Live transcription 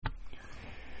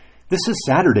This is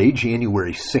Saturday,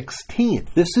 January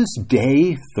 16th. This is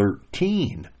day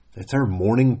 13. It's our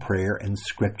morning prayer and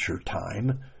scripture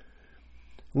time.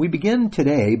 We begin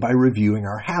today by reviewing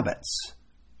our habits.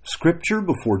 Scripture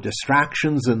before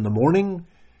distractions in the morning,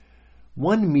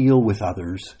 one meal with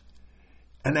others,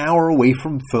 an hour away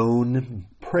from phone,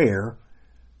 prayer,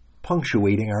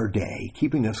 punctuating our day,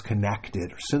 keeping us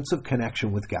connected, our sense of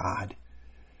connection with God.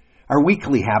 Our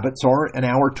weekly habits are an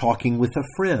hour talking with a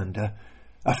friend,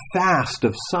 a fast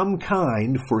of some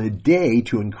kind for a day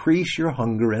to increase your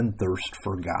hunger and thirst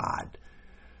for God.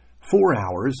 4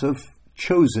 hours of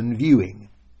chosen viewing.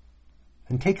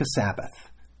 And take a Sabbath.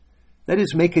 That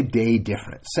is, make a day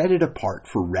different. Set it apart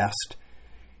for rest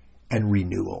and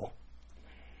renewal.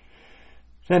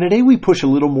 Now today we push a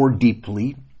little more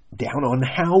deeply down on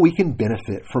how we can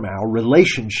benefit from our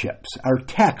relationships. Our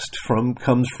text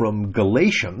comes from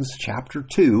Galatians chapter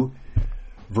 2,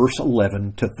 verse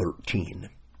 11 to 13.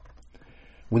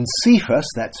 When Cephas,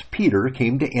 that's Peter,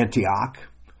 came to Antioch,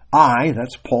 I,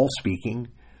 that's Paul speaking,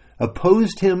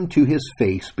 opposed him to his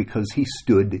face because he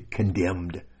stood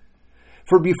condemned.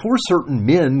 For before certain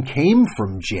men came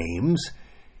from James,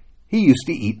 he used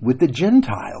to eat with the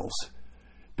Gentiles.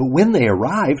 But when they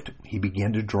arrived, he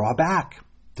began to draw back,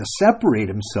 to separate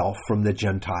himself from the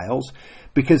Gentiles,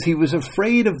 because he was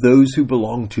afraid of those who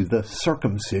belonged to the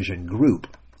circumcision group.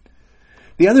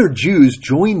 The other Jews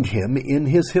joined him in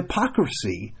his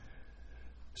hypocrisy,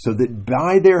 so that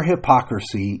by their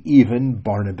hypocrisy even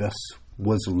Barnabas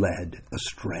was led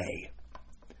astray.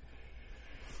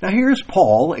 Now here's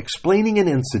Paul explaining an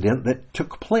incident that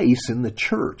took place in the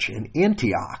church in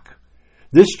Antioch.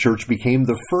 This church became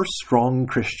the first strong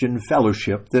Christian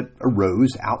fellowship that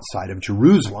arose outside of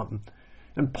Jerusalem,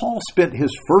 and Paul spent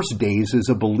his first days as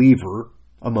a believer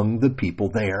among the people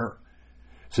there.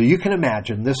 So you can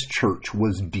imagine this church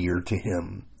was dear to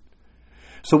him.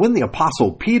 So when the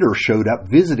Apostle Peter showed up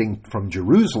visiting from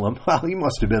Jerusalem, well, he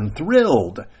must have been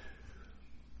thrilled.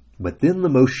 But then the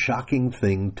most shocking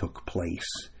thing took place.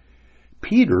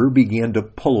 Peter began to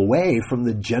pull away from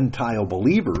the Gentile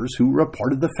believers who were a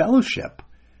part of the fellowship.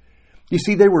 You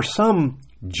see, there were some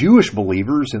Jewish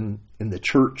believers in the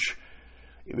church,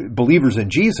 believers in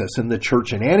Jesus in the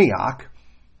church in Antioch.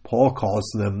 Paul calls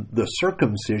them the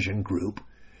circumcision group,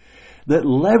 that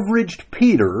leveraged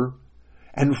Peter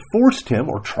and forced him,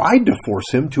 or tried to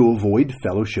force him, to avoid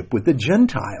fellowship with the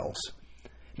Gentiles.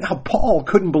 Now, Paul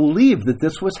couldn't believe that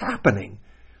this was happening.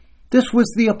 This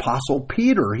was the Apostle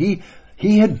Peter.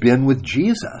 He had been with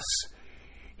Jesus.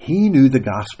 He knew the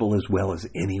gospel as well as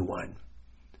anyone.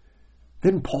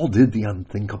 Then Paul did the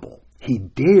unthinkable. He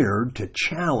dared to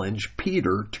challenge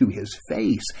Peter to his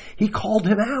face. He called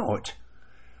him out.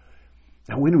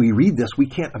 Now, when we read this, we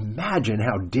can't imagine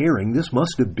how daring this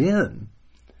must have been.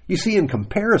 You see, in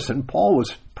comparison, Paul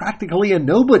was practically a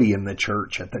nobody in the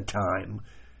church at the time.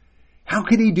 How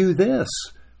could he do this?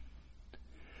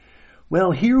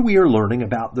 Well, here we are learning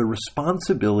about the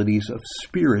responsibilities of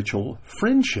spiritual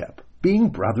friendship, being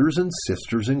brothers and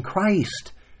sisters in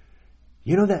Christ.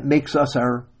 You know, that makes us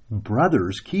our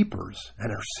brothers' keepers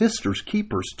and our sisters'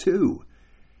 keepers too.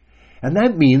 And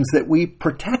that means that we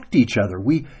protect each other.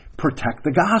 We protect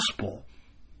the gospel.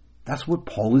 That's what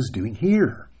Paul is doing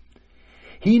here.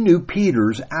 He knew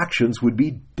Peter's actions would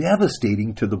be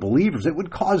devastating to the believers. It would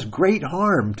cause great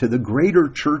harm to the greater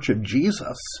church of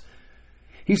Jesus.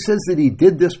 He says that he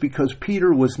did this because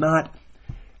Peter was not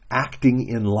acting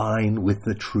in line with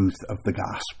the truth of the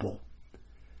gospel.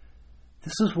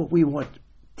 This is what we want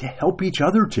to help each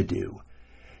other to do,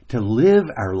 to live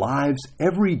our lives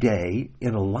every day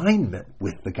in alignment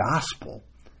with the gospel.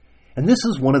 And this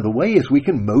is one of the ways we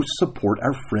can most support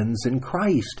our friends in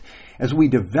Christ. As we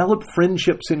develop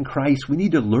friendships in Christ, we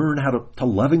need to learn how to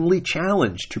lovingly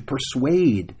challenge, to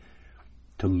persuade,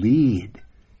 to lead,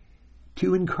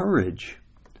 to encourage.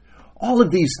 All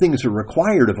of these things are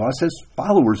required of us as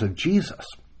followers of Jesus.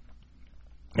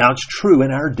 Now, it's true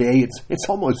in our day, it's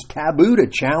almost taboo to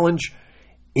challenge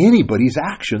anybody's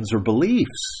actions or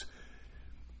beliefs.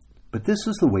 But this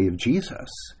is the way of Jesus,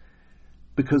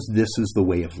 because this is the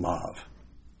way of love.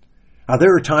 Now,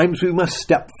 there are times we must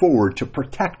step forward to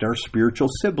protect our spiritual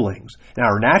siblings. Now,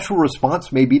 our natural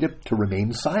response may be to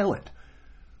remain silent,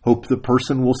 hope the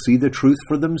person will see the truth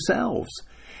for themselves.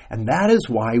 And that is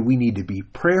why we need to be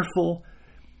prayerful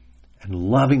and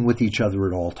loving with each other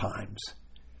at all times.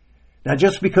 Now,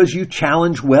 just because you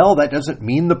challenge well, that doesn't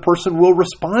mean the person will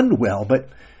respond well, but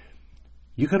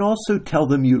you can also tell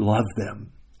them you love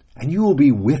them, and you will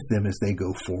be with them as they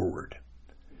go forward.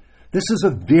 This is a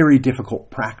very difficult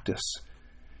practice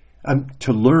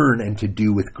to learn and to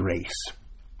do with grace.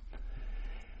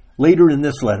 Later in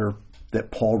this letter,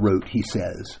 that Paul wrote, he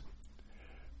says,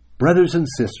 "Brothers and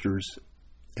sisters,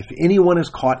 if anyone is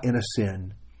caught in a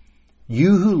sin,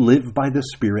 you who live by the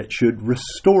Spirit should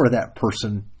restore that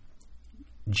person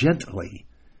gently.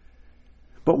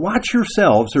 But watch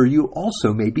yourselves, or you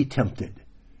also may be tempted.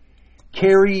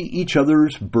 Carry each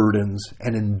other's burdens,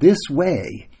 and in this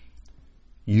way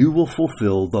you will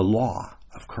fulfill the law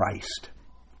of Christ."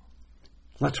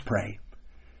 Let's pray.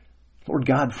 Lord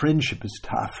God, friendship is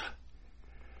tough.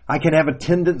 I can have a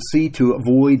tendency to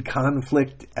avoid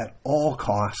conflict at all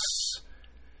costs.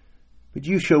 But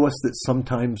you show us that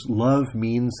sometimes love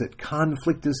means that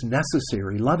conflict is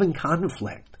necessary, loving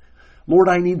conflict. Lord,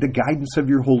 I need the guidance of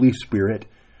your Holy Spirit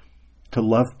to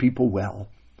love people well.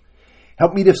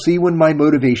 Help me to see when my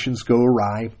motivations go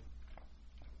awry,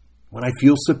 when I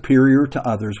feel superior to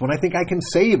others, when I think I can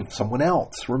save someone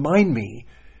else. Remind me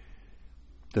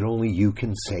that only you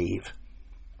can save.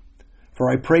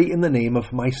 For I pray in the name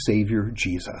of my Savior,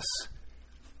 Jesus.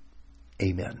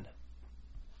 Amen.